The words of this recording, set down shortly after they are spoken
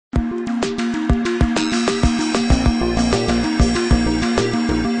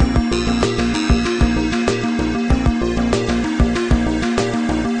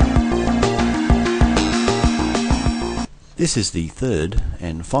This is the third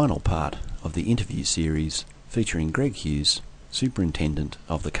and final part of the interview series featuring Greg Hughes, Superintendent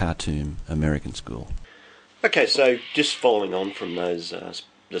of the Khartoum American School. Okay, so just following on from those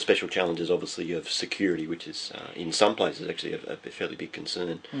the special challenges, obviously, of security, which is in some places actually a fairly big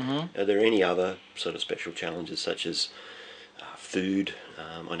concern. Are there any other sort of special challenges such as food?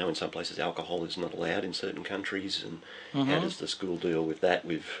 I know in some places alcohol is not allowed in certain countries, and how does the school deal with that,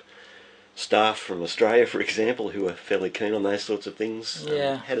 with staff from Australia, for example, who are fairly keen on those sorts of things?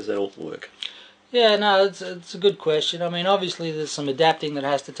 How does that all work? Yeah, no, it's a good question. I mean, obviously there's some adapting that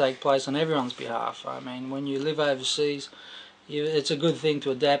has to take place on everyone's behalf. I mean, when you live overseas, it's a good thing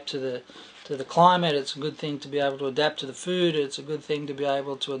to adapt to the climate. It's a good thing to be able to adapt to the food. It's a good thing to be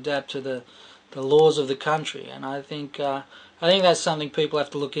able to adapt to the laws of the country. And I think that's something people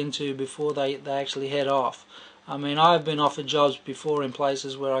have to look into before they actually head off. I mean, I've been offered jobs before in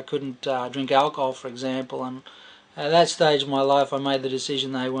places where I couldn't drink alcohol, for example, and at that stage of my life I made the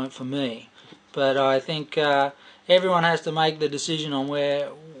decision they weren't for me. But I think everyone has to make the decision on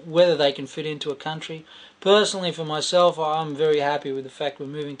whether they can fit into a country. Personally, for myself, I'm very happy with the fact we're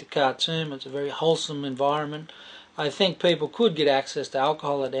moving to Khartoum. It's a very wholesome environment. I think people could get access to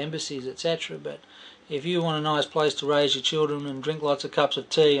alcohol at embassies, etc. But if you want a nice place to raise your children and drink lots of cups of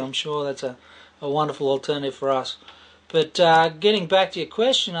tea, I'm sure that's a wonderful alternative for us. But getting back to your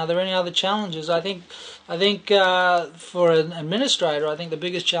question, are there any other challenges? I think for an administrator, I think the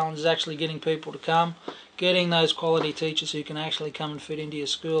biggest challenge is actually getting people to come, getting those quality teachers who can actually come and fit into your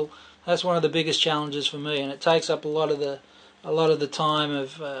school. That's one of the biggest challenges for me, and it takes up a lot of the time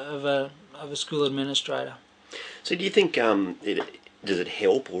of a school administrator. So, do you think does it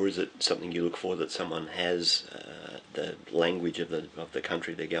help, or is it something you look for that someone has the language of the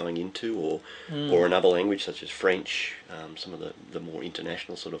country they're going into, or another language such as French, some of the more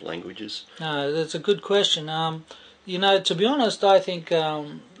international sort of languages? No, that's a good question. To be honest, I think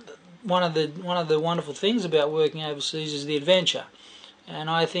one of the wonderful things about working overseas is the adventure, and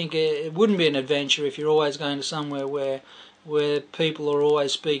I think it wouldn't be an adventure if you're always going to somewhere where people are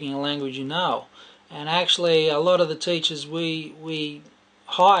always speaking a language you know. And actually, a lot of the teachers we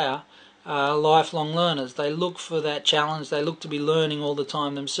hire are lifelong learners. They look for that challenge. They look to be learning all the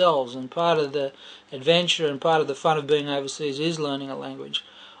time themselves. And part of the adventure and part of the fun of being overseas is learning a language.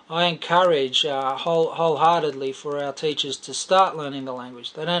 I encourage wholeheartedly for our teachers to start learning the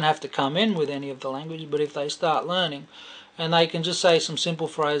language. They don't have to come in with any of the language, but if they start learning, and they can just say some simple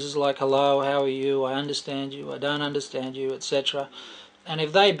phrases like hello, how are you, I understand you, I don't understand you, etc. And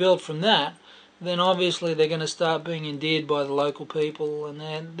if they build from that, then obviously they're going to start being endeared by the local people,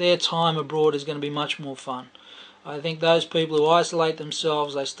 and their time abroad is going to be much more fun. I think those people who isolate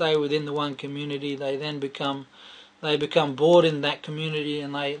themselves, they stay within the one community, they then become bored in that community,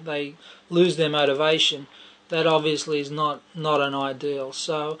 and they lose their motivation. That obviously is not an ideal.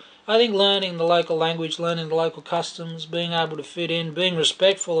 So I think learning the local language, learning the local customs, being able to fit in, being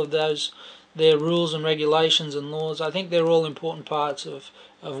respectful of their rules and regulations and laws, I think they're all important parts of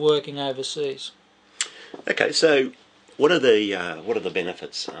working overseas. Okay, so what are the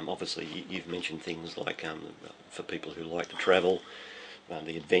benefits? Obviously, you've mentioned things like for people who like to travel,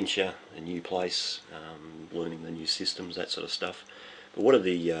 the adventure, a new place, learning the new systems, that sort of stuff. But what are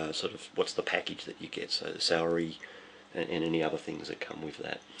the what's the package that you get? So the salary and any other things that come with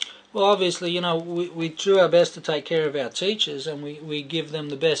that. Well, obviously, we do our best to take care of our teachers, and we give them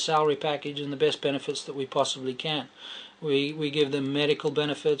the best salary package and the best benefits that we possibly can. We give them medical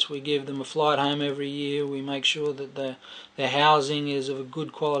benefits, we give them a flight home every year, we make sure that their housing is of a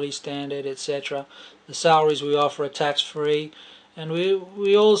good quality standard, etc. The salaries we offer are tax-free, and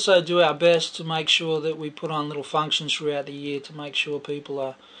we also do our best to make sure that we put on little functions throughout the year to make sure people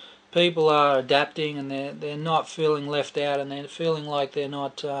are adapting, and they're not feeling left out, and they're feeling like they're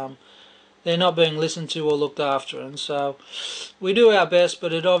not being listened to or looked after. And so we do our best,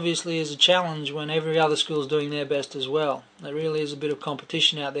 but it obviously is a challenge when every other school is doing their best as well. There really is a bit of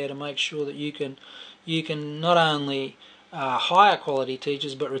competition out there to make sure that you can not only hire quality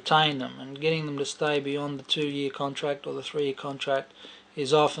teachers but retain them, and getting them to stay beyond the 2-year contract or the 3-year contract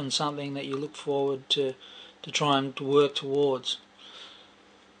is often something that you look forward to trying to work towards.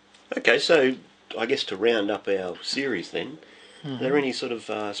 Okay, so I guess to round up our series then, are there any sort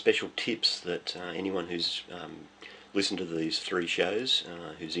of special tips that anyone who's listened to these 3 shows,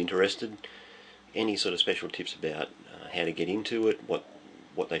 who's interested, any sort of special tips about how to get into it,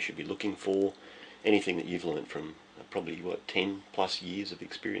 what they should be looking for, anything that you've learned from probably 10 plus years of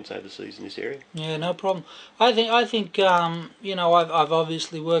experience overseas in this area? Yeah, no problem. I think I've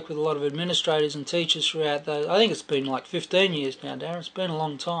obviously worked with a lot of administrators and teachers throughout those. I think it's been like 15 years now, Darren. It's been a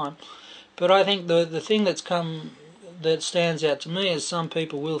long time. But I think the thing that's come that stands out to me is some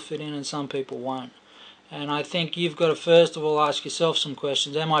people will fit in and some people won't. And I think you've got to first of all ask yourself some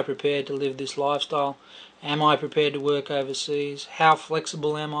questions. Am I prepared to live this lifestyle? Am I prepared to work overseas? How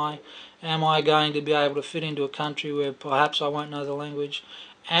flexible am I? Am I going to be able to fit into a country where perhaps I won't know the language?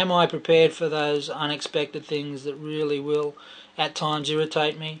 Am I prepared for those unexpected things that really will at times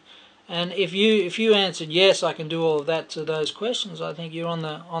irritate me? And if you answered yes, I can do all of that to those questions, I think you're on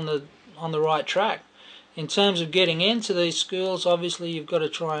the right track. In terms of getting into these schools, obviously you've got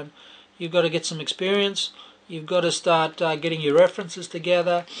to get some experience. You've got to start getting your references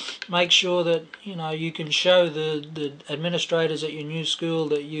together. Make sure that you can show the administrators at your new school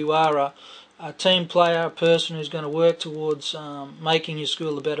that you are a team player, a person who's going to work towards making your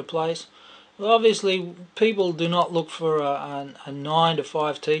school a better place. Well, obviously, people do not look for a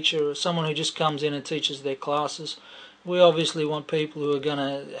 9-to-5 teacher or someone who just comes in and teaches their classes. We obviously want people who are going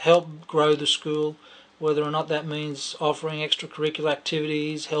to help grow the school, whether or not that means offering extracurricular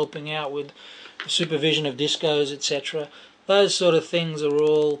activities, helping out with supervision of discos, etc. Those sort of things are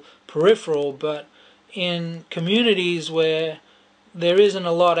all peripheral, but in communities where there isn't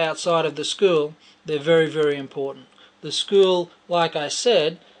a lot outside of the school, they're very, very important. The school, like I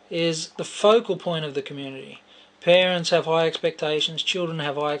said, is the focal point of the community. Parents have high expectations, children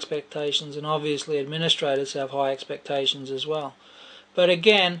have high expectations, and obviously administrators have high expectations as well. But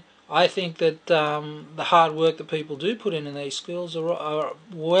again, I think that the hard work that people do put in these schools are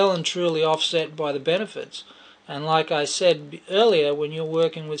well and truly offset by the benefits. And like I said earlier, when you're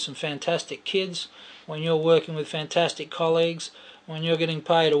working with some fantastic kids, when you're working with fantastic colleagues, when you're getting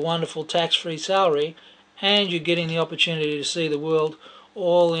paid a wonderful tax-free salary, and you're getting the opportunity to see the world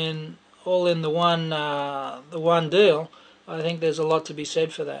all in the one deal, I think there's a lot to be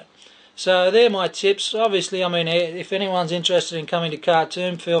said for that. So they're my tips. Obviously, I mean, if anyone's interested in coming to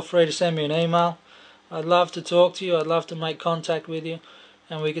Khartoum, feel free to send me an email. I'd love to talk to you. I'd love to make contact with you,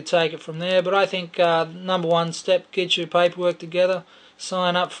 and we could take it from there. But I think number one step, get your paperwork together,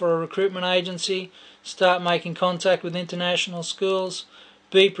 sign up for a recruitment agency, start making contact with international schools,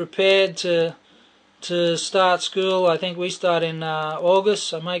 be prepared to start school. I think we start in August,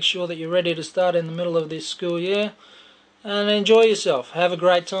 so make sure that you're ready to start in the middle of this school year, and enjoy yourself. Have a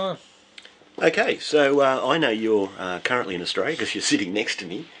great time. Okay, so I know you're currently in Australia because you're sitting next to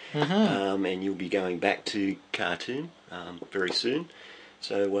me, and you'll be going back to Khartoum very soon.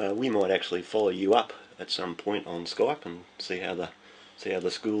 So we might actually follow you up at some point on Skype and see how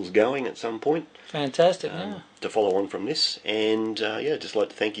the school's going at some point. Fantastic, to follow on from this. And just like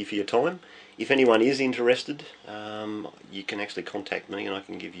to thank you for your time. If anyone is interested, you can actually contact me and I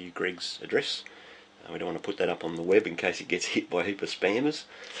can give you Greg's address. We don't want to put that up on the web in case it gets hit by a heap of spammers.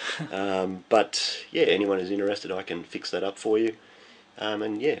 But yeah, anyone who's interested, I can fix that up for you.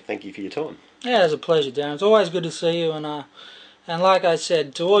 And yeah, thank you for your time. Yeah, it's a pleasure, Darren. It's always good to see you. And like I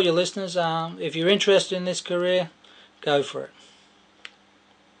said, to all your listeners, if you're interested in this career, go for it.